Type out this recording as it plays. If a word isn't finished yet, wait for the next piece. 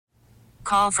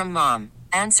Call from mom.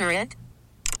 Answer it.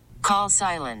 Call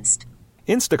silenced.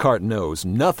 Instacart knows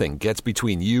nothing gets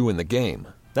between you and the game.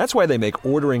 That's why they make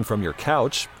ordering from your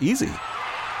couch easy.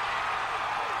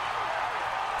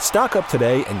 Stock up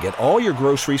today and get all your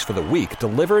groceries for the week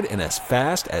delivered in as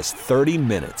fast as 30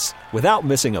 minutes without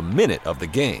missing a minute of the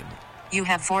game. You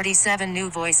have 47 new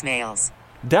voicemails.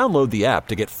 Download the app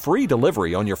to get free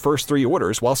delivery on your first 3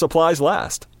 orders while supplies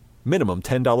last. Minimum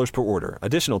 $10 per order.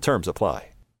 Additional terms apply.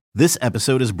 This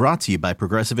episode is brought to you by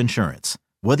Progressive Insurance.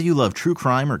 Whether you love true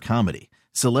crime or comedy,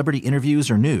 celebrity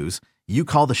interviews or news, you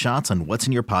call the shots on what's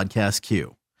in your podcast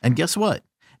queue. And guess what?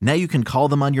 Now you can call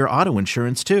them on your auto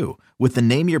insurance too with the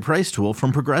Name Your Price tool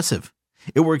from Progressive.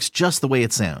 It works just the way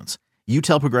it sounds. You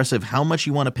tell Progressive how much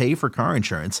you want to pay for car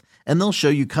insurance, and they'll show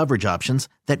you coverage options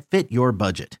that fit your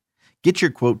budget. Get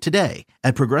your quote today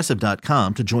at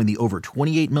Progressive.com to join the over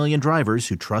 28 million drivers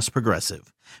who trust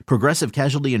Progressive. Progressive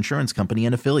Casualty Insurance Company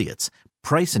and Affiliates.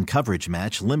 Price and coverage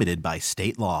match limited by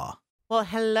state law. Well,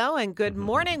 hello and good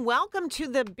morning. Welcome to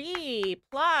the B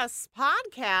Plus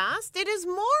podcast. It is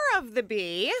more of the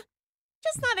B.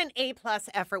 Just not an A plus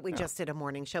effort. We just did a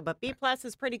morning show, but B plus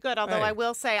is pretty good. Although I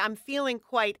will say I'm feeling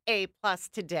quite A plus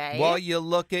today. Well,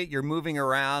 you're moving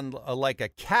around like a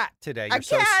cat today. You're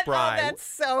so cat? spry. Oh, that's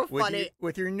so funny.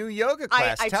 With your new yoga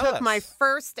class. I Tell took us. my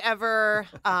first ever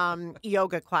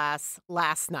yoga class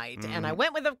last night, and I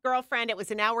went with a girlfriend. It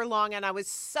was an hour long, and I was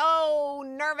so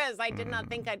nervous. I did not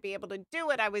think I'd be able to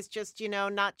do it. I was just,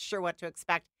 not sure what to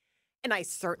expect. And I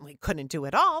certainly couldn't do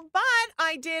it all, but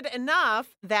I did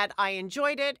enough that I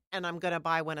enjoyed it, and I'm going to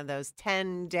buy one of those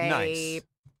 10-day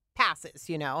passes,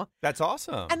 That's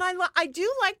awesome. And I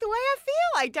do like the way I feel.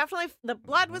 I definitely, the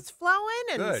blood was flowing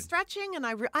and stretching, and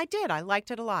I did. I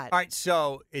liked it a lot. All right,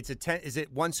 so is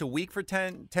it once a week for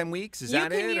 10 weeks? Is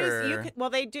that it? Well,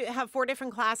 they do have 4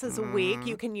 different classes a week.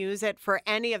 You can use it for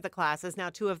any of the classes. Now,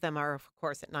 2 of them are, of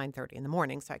course, at 9:30 in the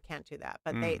morning, so I can't do that.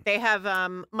 But they have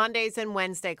Mondays and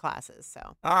Wednesday classes.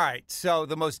 So. All right, so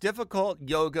the most difficult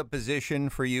yoga position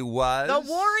for you was? The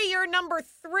warrior number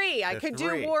 3. I could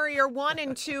do warrior 1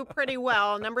 and 2 pretty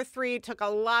well. Number 3 took a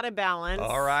lot of balance.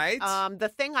 All right. The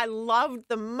thing I loved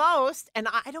the most, and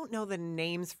I don't know the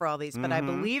names for all these, but I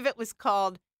believe it was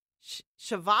called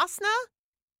Shavasana.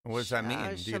 What does that mean?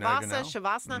 Do you know?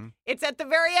 Shavasana. It's at the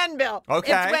very end, Bill.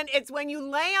 Okay. It's when you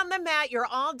lay on the mat, you're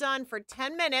all done for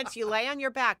 10 minutes, you lay on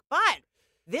your back. But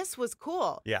this was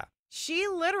cool. Yeah. She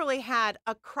literally had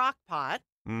a crock pot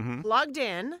plugged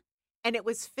in, and it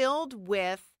was filled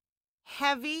with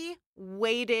heavy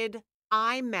weighted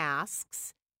eye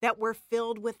masks that were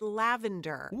filled with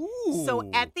lavender. Ooh. So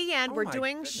at the end, we're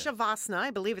doing goodness. Shavasana,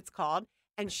 I believe it's called,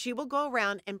 and she will go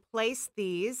around and place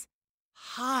these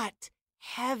hot,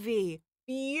 heavy,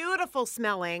 beautiful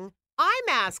smelling eye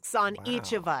masks on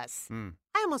each of us.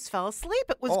 I almost fell asleep.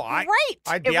 It was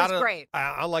great. It was great.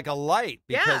 Like a light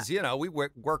because, we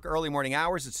work early morning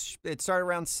hours. It started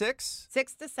around 6?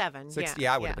 6 to 7,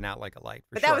 I would have been out like a light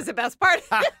for but sure. that was the best part.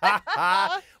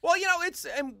 Well,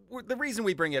 the reason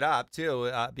we bring it up,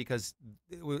 too, because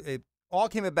it all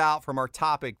came about from our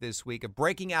topic this week of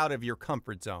breaking out of your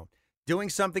comfort zone. Doing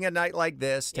something at night like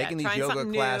this, taking these yoga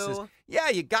classes. New. Yeah,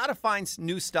 you got to find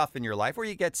new stuff in your life or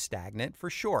you get stagnant for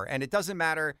sure. And it doesn't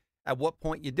matter at what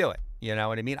point you do it. You know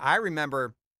what I mean? I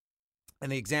remember,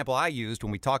 and the example I used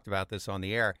when we talked about this on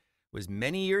the air was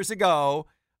many years ago.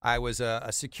 I was a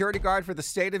security guard for the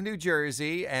state of New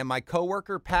Jersey, and my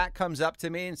coworker, Pat, comes up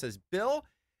to me and says, Bill,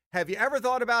 have you ever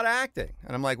thought about acting?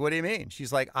 And I'm like, what do you mean?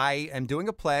 She's like, I am doing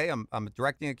a play. I'm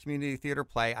directing a community theater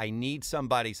play. I need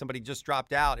somebody. Somebody just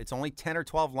dropped out. It's only 10 or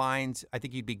 12 lines. I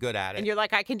think you'd be good at it. And you're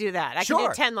like, I can do that. I Sure. can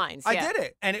do 10 lines. I Yeah. did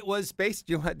it. And it was based,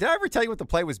 did I ever tell you what the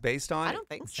play was based on? I don't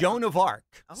think so. Joan of Arc.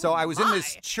 Oh, so I was in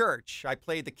this my. church. I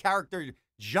played the character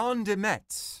Jean de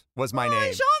Metz was my name.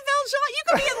 Jean Valjean, you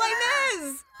could be in Les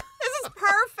Mis. This is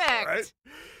perfect. Right?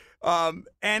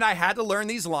 And I had to learn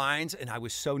these lines, and I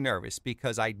was so nervous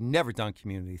because I'd never done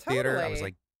community theater. I was Totally.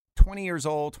 like 20 years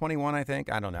old, 21, I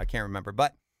think. I don't know. I can't remember.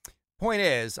 But point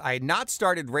is, I had not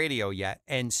started radio yet,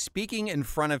 and speaking in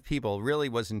front of people really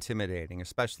was intimidating,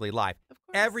 especially live. Of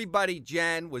course. Everybody,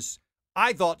 Jen, was,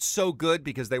 I thought, so good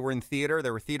because they were in theater.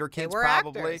 They were theater kids, were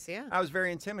probably. actors, yeah. I was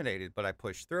very intimidated, but I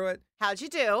pushed through it. How'd you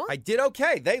do? I did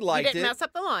okay. They liked You didn't mess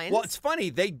up the lines. Well, it's funny.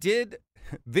 They did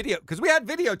video, because we had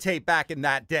videotape back in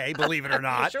that day, believe it or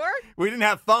not. Sure? We didn't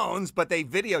have phones, but they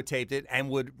videotaped it and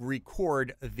would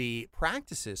record the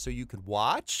practices so you could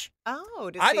watch. Oh,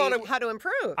 to I see thought how to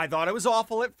improve. I thought it was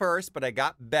awful at first, but I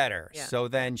got better. Yeah. So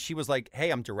then she was like,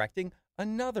 hey, I'm directing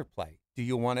another play. Do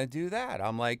you want to do that?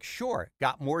 I'm like, sure.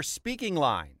 Got more speaking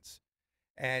lines.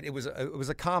 And it was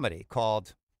a comedy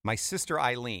called My sister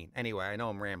Eileen. Anyway, I know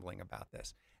I'm rambling about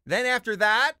this. Then after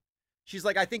that, she's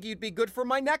like, I think you'd be good for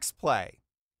my next play.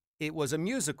 It was a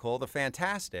musical, The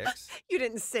Fantastics. You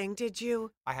didn't sing, did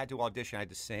you? I had to audition. I had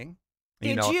to sing.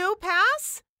 Did you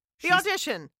pass the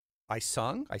audition? I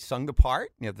sung the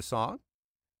part, the song.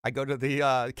 I go to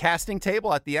the casting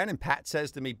table at the end, and Pat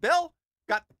says to me, Bill,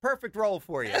 got the perfect role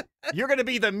for you. You're going to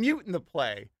be the mute in the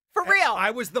play. For real?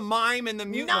 I was the mime and the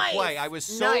mute in the play. I was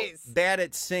so bad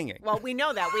at singing. Well, we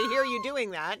know that. We hear you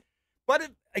doing that. But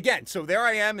again, so there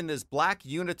I am in this black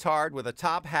unitard with a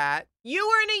top hat. You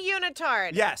were in a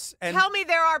unitard. Yes. And tell me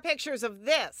there are pictures of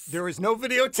this. There is no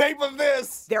videotape of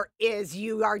this. There is.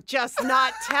 You are just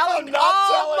not telling. I'm not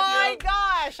telling my you.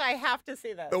 gosh. I have to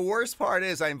see this. The worst part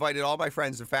is I invited all my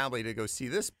friends and family to go see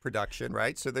this production,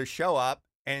 right? So they show up,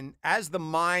 and as the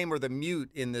mime or the mute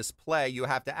in this play, you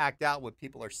have to act out what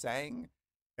people are saying,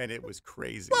 and it was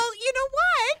crazy. Well, you know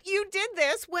what? You did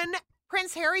this when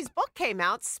Prince Harry's book came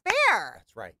out, Spare.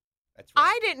 That's right. That's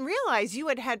I didn't realize you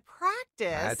had practiced.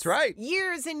 That's right.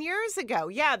 Years and years ago.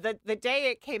 Yeah, the day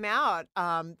it came out,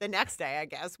 the next day, I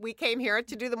guess, we came here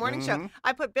to do the morning show.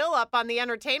 I put Bill up on the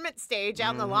entertainment stage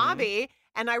out in the lobby,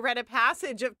 and I read a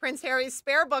passage of Prince Harry's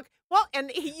Spare book. Well,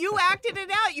 and you acted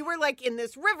it out. You were like in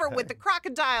this river with the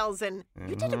crocodiles, and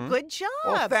you did a good job.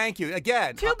 Well, thank you.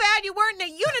 Again. Too bad you weren't in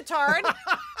a unitard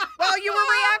while you were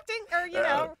reacting,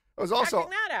 or, I was also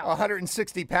that out.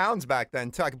 160 pounds back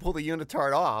then, so I could pull the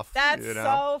unitard off. That's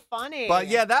so funny. But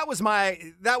yeah, that was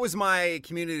my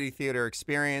community theater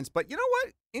experience. But you know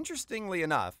what? Interestingly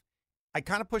enough, I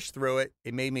kind of pushed through it.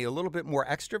 It made me a little bit more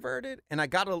extroverted, and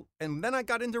then I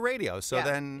got into radio. So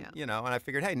and I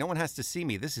figured, hey, no one has to see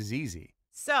me. This is easy.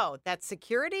 So that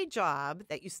security job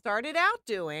that you started out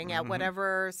doing at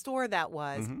whatever store that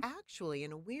was actually,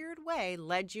 in a weird way,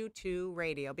 led you to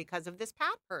radio because of this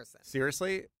Pat person.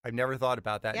 Seriously? I've never thought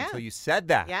about that until you said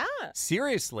that. Yeah.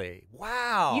 Seriously.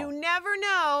 Wow. You never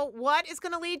know what is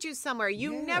going to lead you somewhere.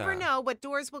 You never know what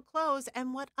doors will close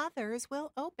and what others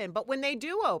will open. But when they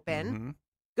do open,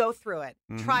 go through it.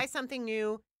 Try something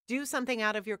new. Do something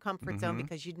out of your comfort zone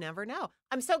because you'd never know.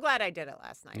 I'm so glad I did it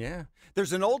last night. Yeah.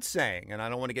 There's an old saying, and I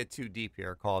don't want to get too deep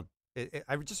here, called,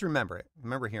 I just remember it. I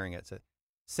remember hearing it. It said,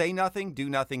 say nothing, do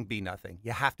nothing, be nothing.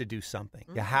 You have to do something.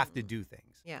 You have to do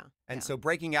things. Yeah. And so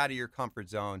breaking out of your comfort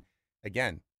zone,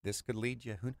 again, this could lead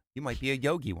you. You might be a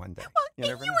yogi one day.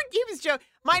 Well, he was joking.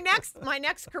 My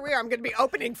next career, I'm going to be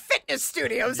opening fitness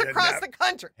studios across the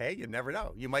country. Hey, you never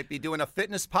know. You might be doing a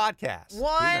fitness podcast.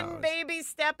 One baby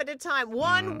step at a time.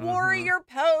 One warrior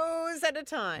pose at a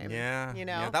time. Yeah.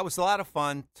 Yeah, that was a lot of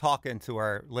fun talking to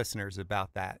our listeners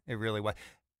about that. It really was.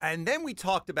 And then we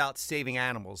talked about saving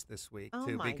animals this week,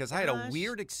 too, because I had a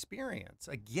weird experience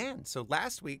again. So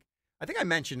last week, I think I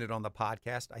mentioned it on the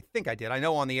podcast. I think I did. I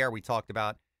know on the air we talked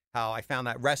about how I found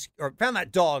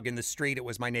that dog in the street. It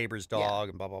was my neighbor's dog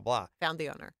and blah, blah, blah. Found the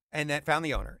owner. And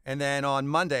then on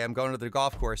Monday, I'm going to the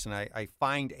golf course and I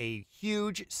find a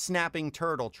huge snapping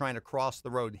turtle trying to cross the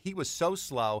road. He was so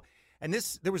slow. And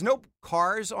there was no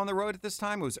cars on the road at this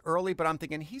time. It was early, but I'm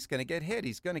thinking he's going to get hit.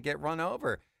 He's going to get run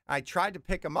over. I tried to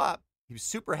pick him up. He was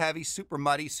super heavy, super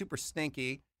muddy, super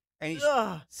stinky. And he's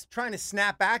trying to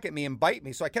snap back at me and bite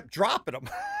me, so I kept dropping him.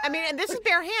 I mean, and this is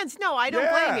bare hands. No, I don't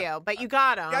blame you, but you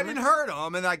got him. I didn't hurt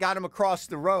him, and I got him across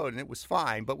the road, and it was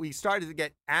fine. But we started to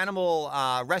get animal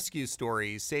rescue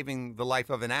stories, saving the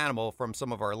life of an animal from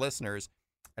some of our listeners.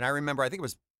 And I remember, I think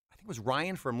it was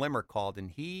Ryan from Limerick called, and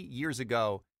he, years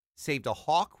ago, saved a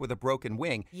hawk with a broken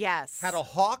wing. Yes. Had a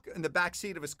hawk in the back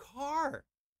seat of his car.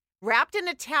 Wrapped in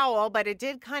a towel, but it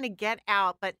did kind of get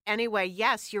out. But anyway,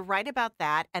 yes, you're right about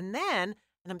that. And then,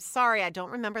 and I'm sorry, I don't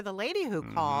remember the lady who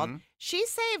called. She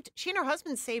and her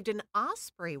husband saved an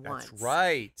osprey once. That's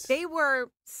right. They were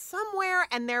somewhere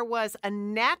and there was a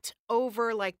net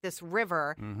over like this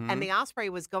river and the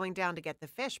osprey was going down to get the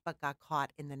fish, but got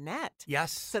caught in the net.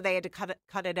 Yes. So they had to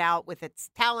cut it out with its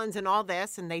talons and all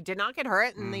this, and they did not get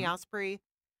hurt, and the osprey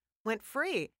went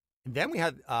free. And then we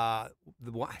had I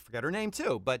forgot her name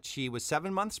too, but she was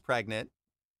 7 months pregnant,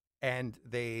 and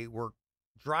they were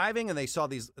driving, and they saw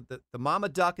the mama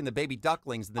duck and the baby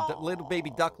ducklings. And the little baby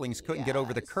ducklings couldn't get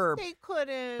over the curb. They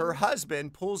couldn't. Her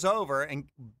husband pulls over, and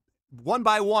one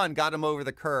by one got them over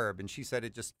the curb. And she said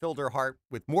it just filled her heart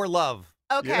with more love.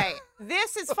 Okay,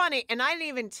 this is funny, and I didn't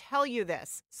even tell you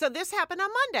this. So this happened on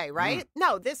Monday, right?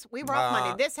 No, we were off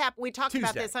Monday. This happened. We talked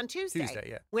about this on Tuesday. Tuesday,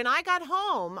 yeah. When I got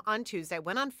home on Tuesday,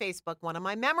 went on Facebook. One of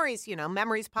my memories,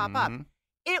 memories pop up.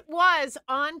 It was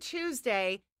on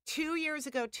Tuesday, 2 years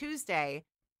ago Tuesday,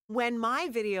 when my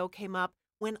video came up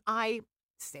when I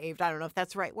saved, I don't know if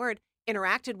that's the right word,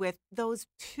 interacted with those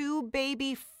 2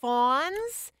 baby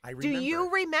fawns. I remember. Do you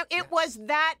remember? It Yes. was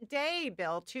that day,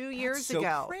 Bill, 2 years That's so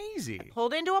ago. crazy.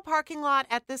 Pulled into a parking lot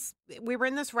at this. We were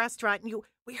in this restaurant, and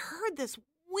we heard this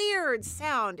weird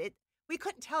sound. We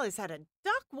couldn't tell. Is that a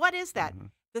duck? What is that?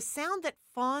 Mhm. The sound that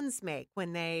fawns make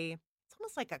when it's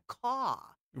almost like a caw.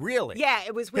 Really? Yeah,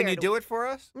 it was weird. Can you do it for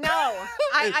us? No,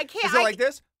 I can't. Is it like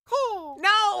this? Caw.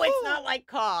 No, it's not like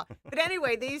caw. But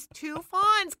anyway, these 2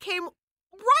 fawns came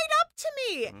right up to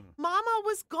me. Mhm. Mama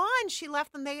was gone. She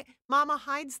left them. Mama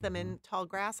hides them in tall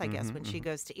grass, I guess, Mhm, when she mhm.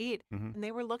 goes to eat. Mhm. And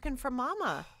they were looking for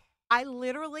Mama. I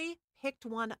literally picked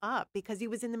one up because he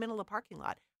was in the middle of the parking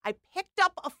lot. I picked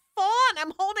up a fawn.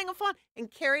 I'm holding a fawn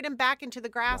and carried him back into the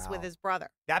grass with Wow. his brother.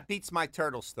 That beats my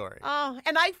turtle story. Oh,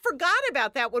 and I forgot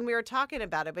about that when we were talking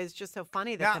about it, but it's just so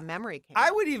funny that Now, the memory came.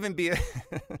 I would even be.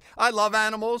 I love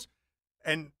animals,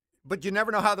 but you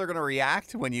never know how they're going to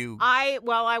react when you. I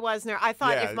was there. I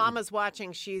thought Yeah, if Mama's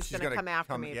watching, she's going to gonna come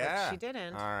after me, yeah. but she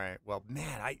didn't. All right. Well,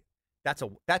 man, that's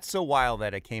so wild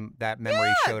that that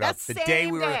memory showed up that the day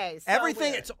we were. same day. So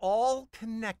Everything. weird. It's all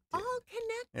connected. All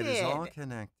connected. It is all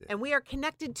connected. And we are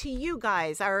connected to you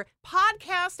guys, our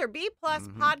podcast, our B+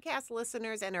 Mhm. podcast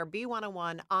listeners, and our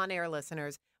B101 on-air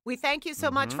listeners. We thank you so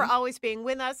much for Mhm. always being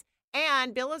with us.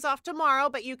 And Bill is off tomorrow,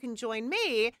 but you can join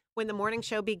me when the morning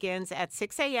show begins at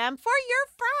 6 a.m. for your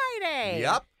Friday.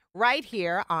 Yep. Right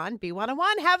here on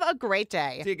B101. Have a great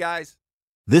day. See you guys.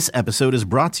 This episode is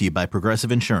brought to you by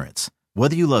Progressive Insurance.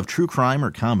 Whether you love true crime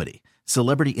or comedy,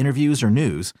 celebrity interviews or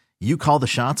news, you call the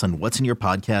shots on what's in your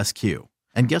podcast queue.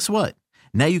 And guess what?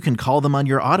 Now you can call them on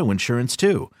your auto insurance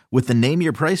too with the Name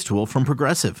Your Price tool from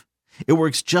Progressive. It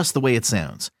works just the way it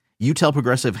sounds. You tell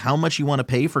Progressive how much you want to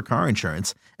pay for car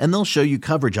insurance, and they'll show you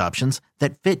coverage options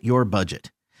that fit your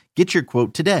budget. Get your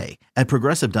quote today at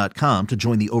Progressive.com to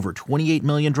join the over 28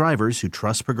 million drivers who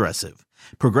trust Progressive.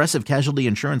 Progressive Casualty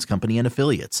Insurance Company and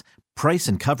Affiliates. Price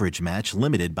and coverage match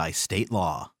limited by state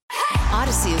law.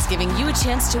 Odyssey is giving you a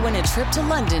chance to win a trip to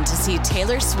London to see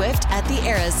Taylor Swift at the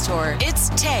Eras Tour. It's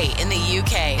Tay in the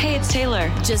UK. Hey, it's Taylor.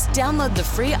 Just download the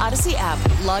free Odyssey app,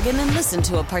 log in and listen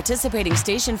to a participating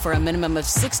station for a minimum of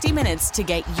 60 minutes to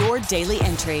get your daily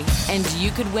entry. And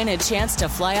you could win a chance to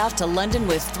fly off to London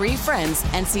with 3 friends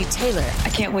and see Taylor. I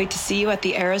can't wait to see you at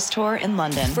the Eras Tour in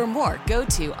London. For more, go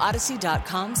to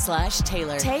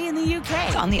odyssey.com/Taylor. Tay in the UK.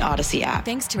 It's on the Odyssey app.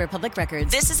 Thanks to Republic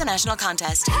Records. This is a national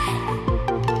contest.